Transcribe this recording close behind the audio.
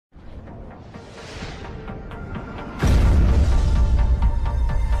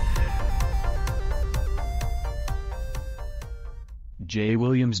Jay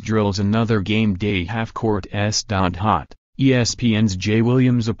Williams drills another game day half-court s.hot. ESPN's Jay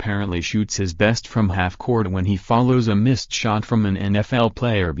Williams apparently shoots his best from half-court when he follows a missed shot from an NFL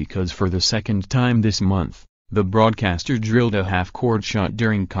player because for the second time this month, the broadcaster drilled a half-court shot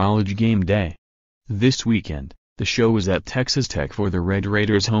during College GameDay. This weekend, the show was at Texas Tech for the Red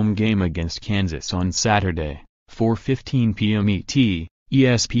Raiders' home game against Kansas on Saturday, 4:15 p.m. ET,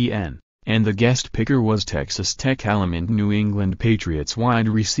 ESPN, and the guest picker was Texas Tech alum and New England Patriots wide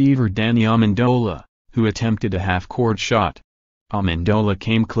receiver Danny Amendola, who attempted a half-court shot. Amendola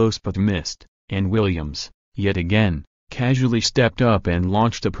came close but missed, and Williams, yet again, casually stepped up and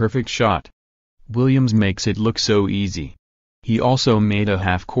launched a perfect shot. Williams makes it look so easy. He also made a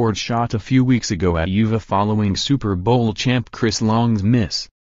half-court shot a few weeks ago at UVA following Super Bowl champ Chris Long's miss.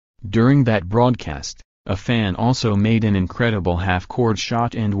 During that broadcast, a fan also made an incredible half-court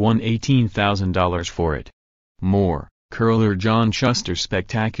shot and won $18,000 for it. More, curler John Shuster's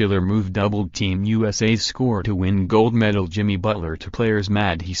spectacular move doubled Team USA's score to win gold medal. Jimmy Butler to players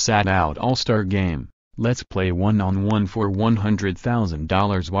mad he sat out All-Star game. Let's play one-on-one for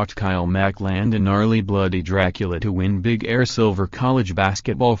 $100,000. Watch Kyle Mack land a gnarly bloody Dracula to win big air. Silver. College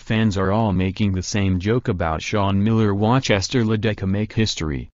basketball fans are all making the same joke about Sean Miller. Watch Esther Ledecky make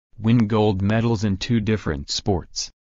history, win gold medals in 2 different sports.